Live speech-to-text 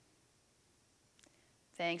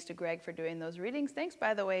thanks to Greg for doing those readings. Thanks,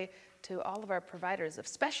 by the way, to all of our providers of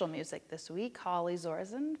special music this week. Holly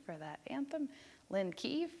Zorzan for that anthem, Lynn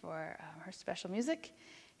Key for her special music.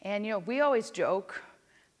 And, we always joke,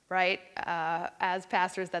 right, as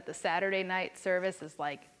pastors, that the Saturday night service is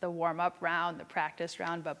like the warm-up round, the practice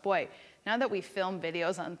round. But boy, now that we film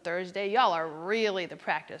videos on Thursday, y'all are really the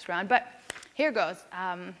practice round. But here goes.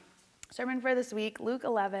 Sermon for this week, Luke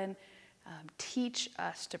 11, teach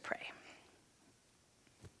us to pray.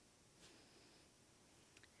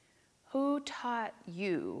 Who taught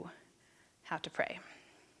you how to pray?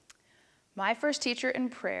 My first teacher in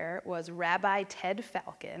prayer was Rabbi Ted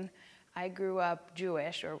Falcon. I grew up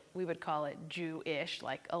Jewish, or we would call it Jewish,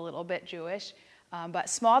 like a little bit Jewish, but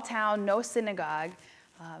small town, no synagogue.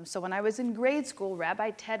 So when I was in grade school,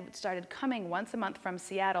 Rabbi Ted started coming once a month from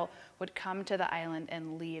Seattle, would come to the island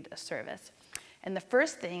and lead a service. And the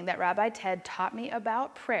first thing that Rabbi Ted taught me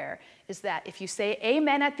about prayer is that if you say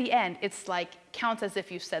amen at the end, it's like counts as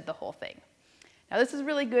if you said the whole thing. Now this is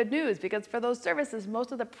really good news because for those services,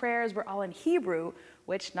 most of the prayers were all in Hebrew,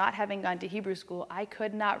 which not having gone to Hebrew school, I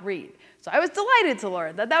could not read. So I was delighted to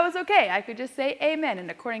learn that that was okay. I could just say amen, and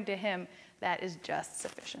according to him, that is just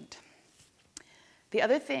sufficient. The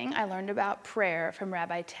other thing I learned about prayer from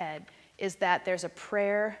Rabbi Ted is that there's a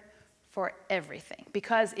prayer for everything.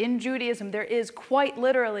 Because in Judaism, there is quite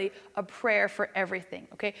literally a prayer for everything,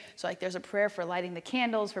 okay? So like there's a prayer for lighting the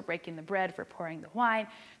candles, for breaking the bread, for pouring the wine.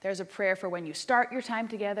 There's a prayer for when you start your time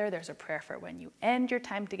together. There's a prayer for when you end your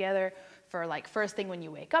time together. For like first thing when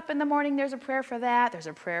you wake up in the morning, there's a prayer for that. There's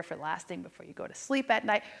a prayer for last thing before you go to sleep at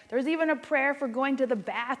night. There's even a prayer for going to the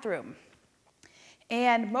bathroom.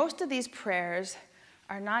 And most of these prayers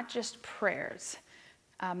are not just prayers.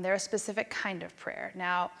 They're a specific kind of prayer.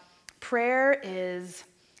 Now, prayer is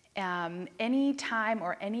any time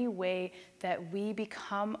or any way that we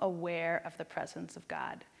become aware of the presence of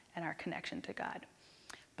God and our connection to God.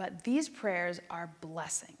 But these prayers are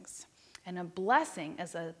blessings. And a blessing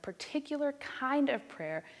is a particular kind of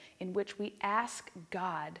prayer in which we ask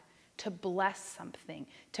God to bless something,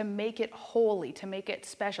 to make it holy, to make it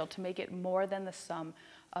special, to make it more than the sum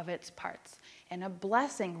of its parts. And a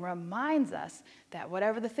blessing reminds us that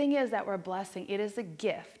whatever the thing is that we're blessing, it is a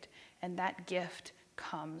gift. And that gift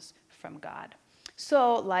comes from God.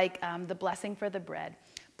 So like the blessing for the bread.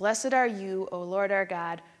 Blessed are you, O Lord our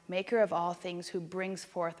God, maker of all things, who brings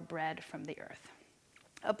forth bread from the earth.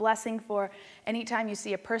 A blessing for any time you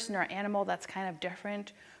see a person or animal that's kind of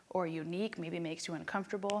different or unique, maybe makes you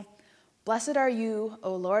uncomfortable. Blessed are you,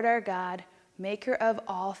 O Lord our God, maker of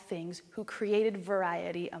all things, who created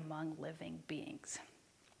variety among living beings.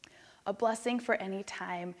 A blessing for any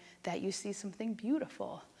time that you see something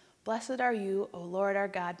beautiful. Blessed are you, O Lord our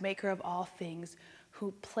God, maker of all things,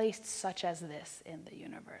 who placed such as this in the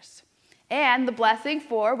universe. And the blessing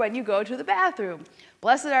for when you go to the bathroom.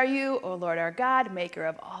 Blessed are you, O Lord our God, maker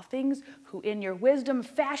of all things, who in your wisdom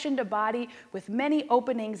fashioned a body with many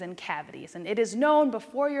openings and cavities. And it is known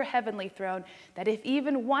before your heavenly throne that if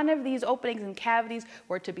even one of these openings and cavities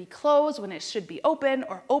were to be closed when it should be open,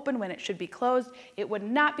 or open when it should be closed, it would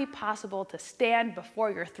not be possible to stand before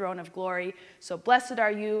your throne of glory. So blessed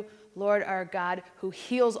are you, Lord our God, who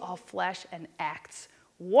heals all flesh and acts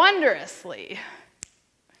wondrously.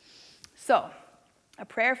 So, a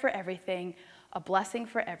prayer for everything, a blessing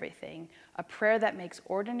for everything, a prayer that makes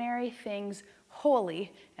ordinary things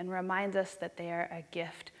holy and reminds us that they are a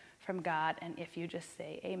gift from God. And if you just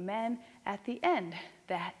say amen at the end,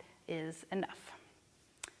 that is enough.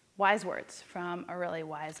 Wise words from a really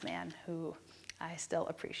wise man who I still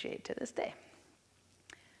appreciate to this day.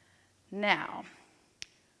 Now,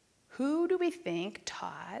 who do we think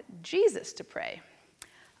taught Jesus to pray?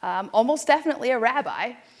 Almost definitely a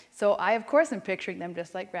rabbi. So I, of course, am picturing them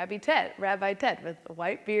just like Rabbi Ted with a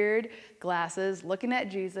white beard, glasses, looking at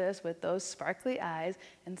Jesus with those sparkly eyes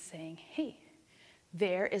and saying, hey,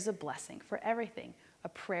 there is a blessing for everything. A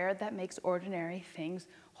prayer that makes ordinary things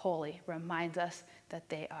holy reminds us that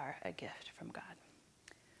they are a gift from God.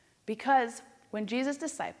 Because when Jesus'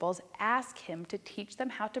 disciples ask him to teach them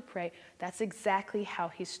how to pray, that's exactly how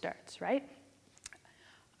he starts, right?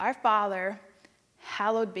 Our Father,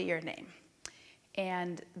 hallowed be your name.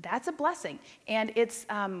 And that's a blessing. And it's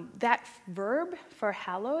that verb for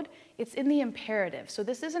hallowed, it's in the imperative. So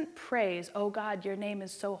this isn't praise, oh God, your name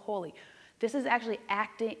is so holy. This is actually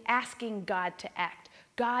asking God to act.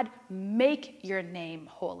 God, make your name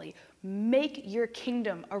holy. Make your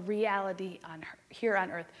kingdom a reality here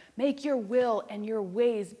on earth. Make your will and your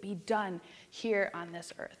ways be done here on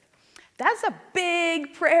this earth. That's a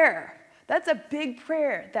big prayer. That's a big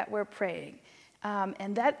prayer that we're praying.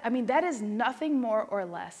 And that is nothing more or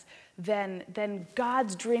less than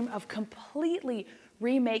God's dream of completely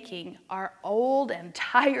remaking our old and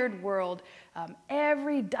tired world,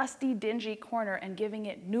 every dusty, dingy corner, and giving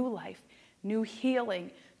it new life, new healing,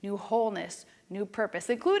 new wholeness, new purpose,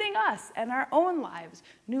 including us and our own lives,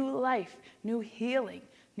 new life, new healing,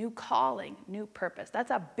 new calling, new purpose. That's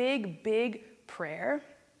a big, big prayer,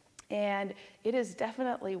 and it is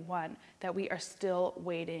definitely one that we are still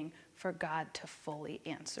waiting for God to fully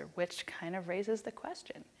answer, which kind of raises the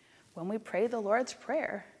question. When we pray the Lord's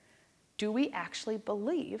Prayer, do we actually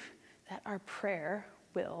believe that our prayer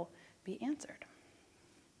will be answered?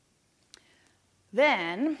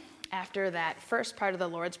 Then, after that first part of the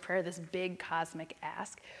Lord's Prayer, this big cosmic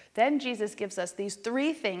ask, then Jesus gives us these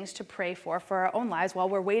 3 things to pray for our own lives while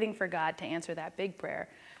we're waiting for God to answer that big prayer.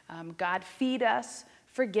 God, feed us,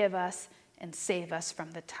 forgive us, and save us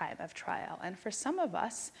from the time of trial. And for some of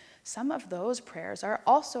us, some of those prayers are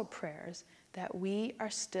also prayers that we are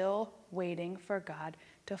still waiting for God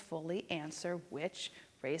to fully answer, which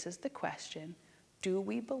raises the question, do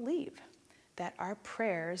we believe that our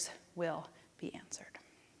prayers will be answered?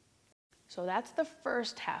 So that's the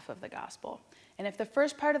first half of the gospel. And if the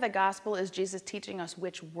first part of the gospel is Jesus teaching us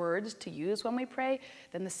which words to use when we pray,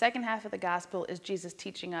 then the second half of the gospel is Jesus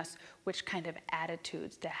teaching us which kind of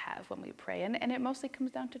attitudes to have when we pray. And it mostly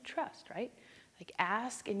comes down to trust, right? Like,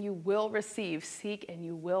 ask and you will receive, seek and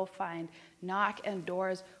you will find, knock and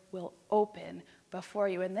doors will open before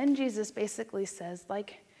you. And then Jesus basically says,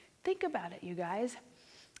 like, think about it, you guys.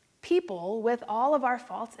 People, with all of our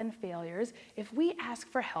faults and failures, if we ask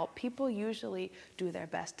for help, people usually do their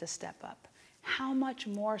best to step up. How much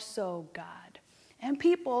more so God? And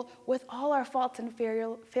people, with all our faults and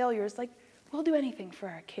failures, like, we'll do anything for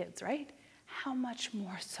our kids, right? How much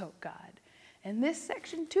more so God? And this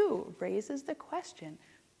section too raises the question,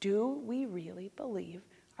 do we really believe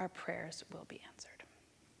our prayers will be answered?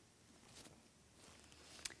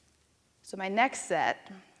 So my next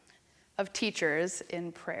set of teachers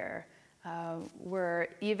in prayer were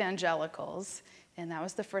evangelicals, and that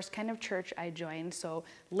was the first kind of church I joined. So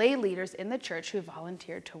lay leaders in the church who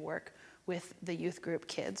volunteered to work with the youth group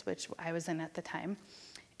kids, which I was in at the time.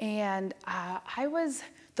 And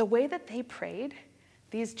the way that they prayed,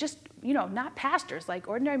 these just, not pastors, like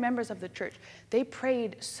ordinary members of the church, they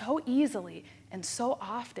prayed so easily and so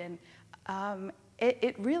often.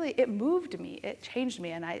 It moved me, it changed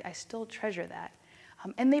me, and I still treasure that.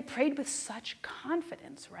 And they prayed with such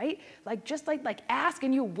confidence, right? Like ask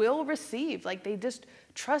and you will receive. Like, they just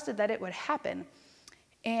trusted that it would happen.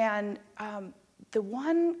 And the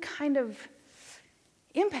one kind of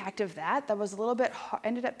impact of that was a little bit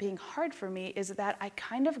ended up being hard for me is that I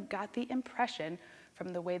kind of got the impression from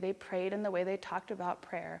the way they prayed and the way they talked about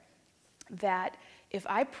prayer that if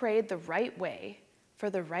I prayed the right way for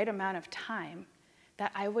the right amount of time,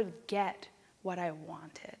 that I would get what I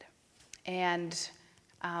wanted. And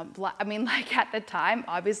at the time,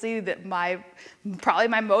 obviously, probably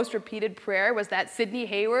my most repeated prayer was that Sidney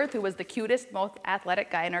Hayworth, who was the cutest, most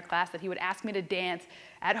athletic guy in our class, that he would ask me to dance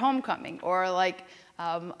at homecoming, or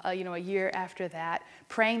a year after that,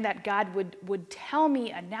 praying that God would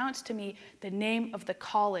announce to me the name of the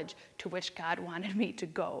college to which God wanted me to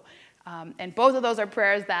go. And both of those are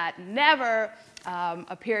prayers that never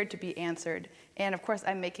appeared to be answered. And of course,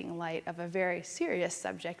 I'm making light of a very serious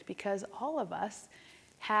subject because all of us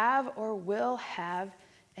have or will have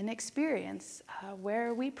an experience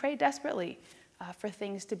where we pray desperately for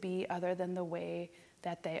things to be other than the way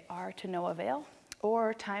that they are to no avail,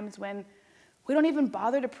 or times when we don't even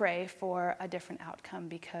bother to pray for a different outcome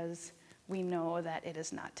because we know that it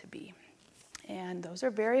is not to be. And those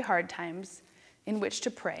are very hard times in which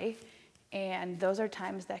to pray, and those are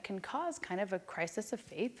times that can cause kind of a crisis of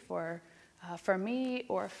faith for me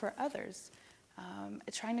or for others.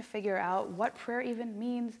 Trying to figure out what prayer even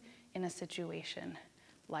means in a situation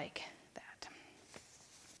like that.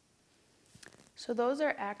 So that was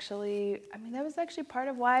actually part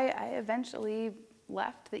of why I eventually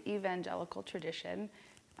left the evangelical tradition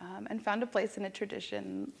and found a place in a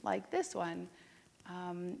tradition like this one.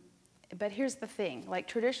 But here's the thing, like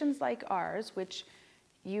traditions like ours, which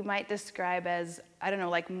you might describe as,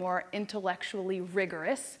 more intellectually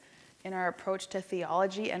rigorous in our approach to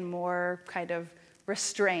theology and more kind of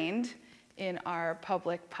restrained in our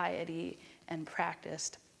public piety and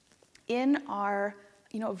practice. In our,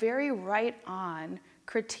 very right-on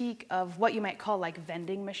critique of what you might call like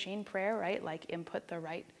vending machine prayer, right? Like input the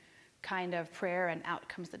right kind of prayer and out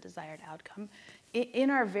comes the desired outcome. In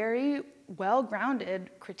our very well-grounded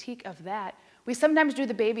critique of that, we sometimes do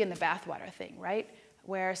the baby in the bathwater thing, right?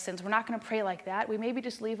 where since we're not going to pray like that, we maybe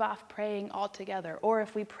just leave off praying altogether. Or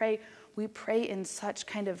if we pray in such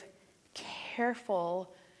kind of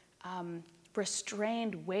careful,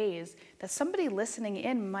 restrained ways that somebody listening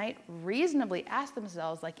in might reasonably ask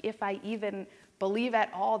themselves, like, if I even believe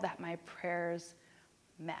at all that my prayers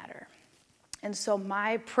matter. And so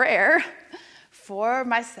my prayer for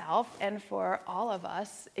myself and for all of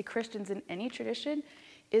us, Christians in any tradition,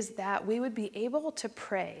 is that we would be able to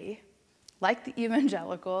pray like the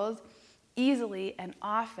evangelicals, easily and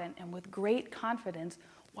often and with great confidence,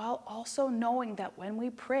 while also knowing that when we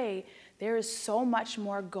pray, there is so much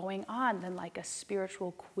more going on than like a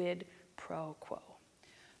spiritual quid pro quo.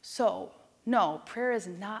 So, no, prayer is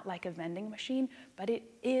not like a vending machine, but it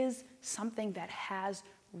is something that has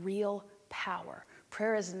real power.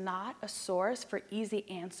 Prayer is not a source for easy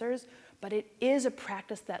answers, but it is a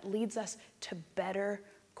practice that leads us to better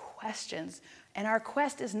questions. And our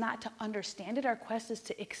quest is not to understand it. Our quest is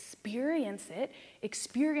to experience it,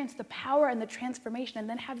 experience the power and the transformation, and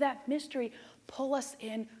then have that mystery pull us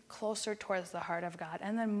in closer towards the heart of God.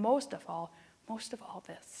 And then most of all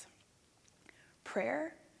this.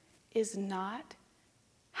 Prayer is not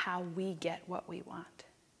how we get what we want.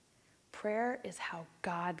 Prayer is how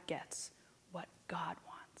God gets what God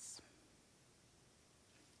wants.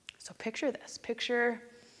 So picture this. Picture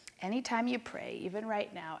anytime you pray, even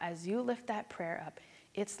right now, as you lift that prayer up,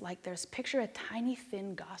 it's like picture a tiny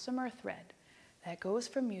thin gossamer thread that goes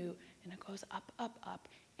from you and it goes up, up, up,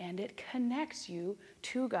 and it connects you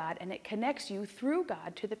to God, and it connects you through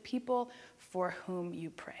God to the people for whom you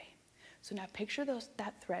pray. So now picture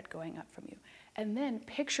that thread going up from you. And then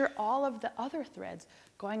picture all of the other threads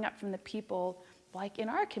going up from the people like in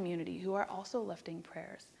our community who are also lifting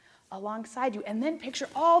prayers alongside you. And then picture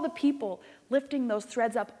all the people lifting those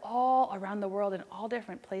threads up all around the world in all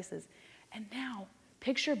different places. And now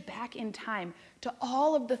picture back in time to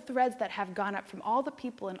all of the threads that have gone up from all the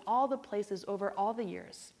people in all the places over all the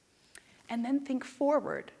years. And then think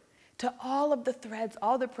forward to all of the threads,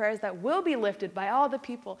 all the prayers that will be lifted by all the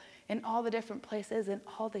people in all the different places in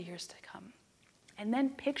all the years to come. And then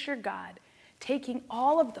picture God taking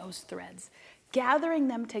all of those threads, gathering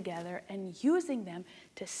them together and using them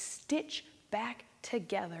to stitch back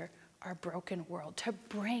together our broken world, to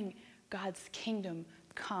bring God's kingdom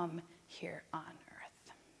come here on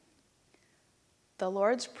earth. The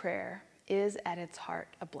Lord's Prayer is at its heart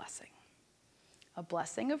a blessing. A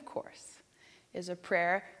blessing, of course, is a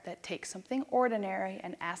prayer that takes something ordinary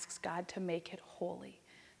and asks God to make it holy.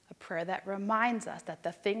 A prayer that reminds us that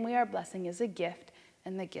the thing we are blessing is a gift,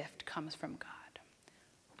 and the gift comes from God.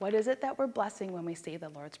 What is it that we're blessing when we say the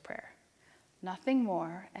Lord's Prayer? Nothing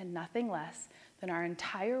more and nothing less than our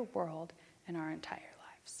entire world and our entire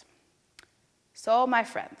lives. So, my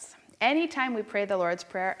friends, anytime we pray the Lord's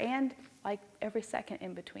Prayer, and like every second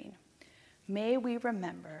in between, may we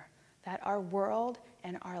remember that our world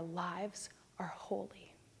and our lives are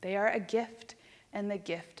holy. They are a gift, and the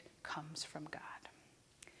gift comes from God.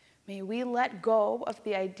 May we let go of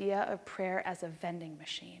the idea of prayer as a vending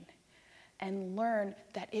machine and learn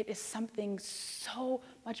that it is something so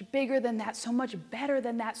much bigger than that, so much better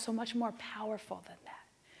than that, so much more powerful than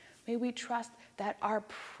that. May we trust that our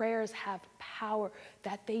prayers have power,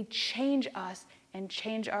 that they change us and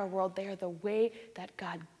change our world. They are the way that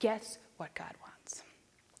God gets what God wants.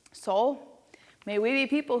 So, may we be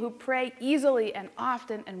people who pray easily and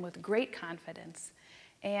often and with great confidence.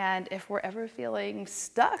 And if we're ever feeling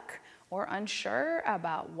stuck or unsure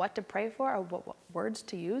about what to pray for or what words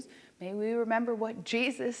to use, may we remember what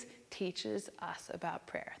Jesus teaches us about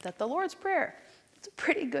prayer. That the Lord's Prayer, it's a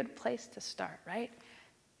pretty good place to start, right?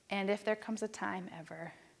 And if there comes a time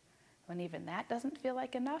ever when even that doesn't feel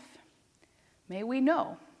like enough, may we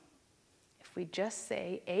know if we just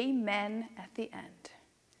say amen at the end,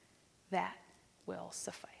 that will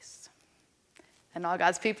suffice. And all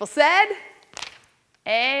God's people said,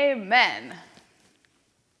 amen.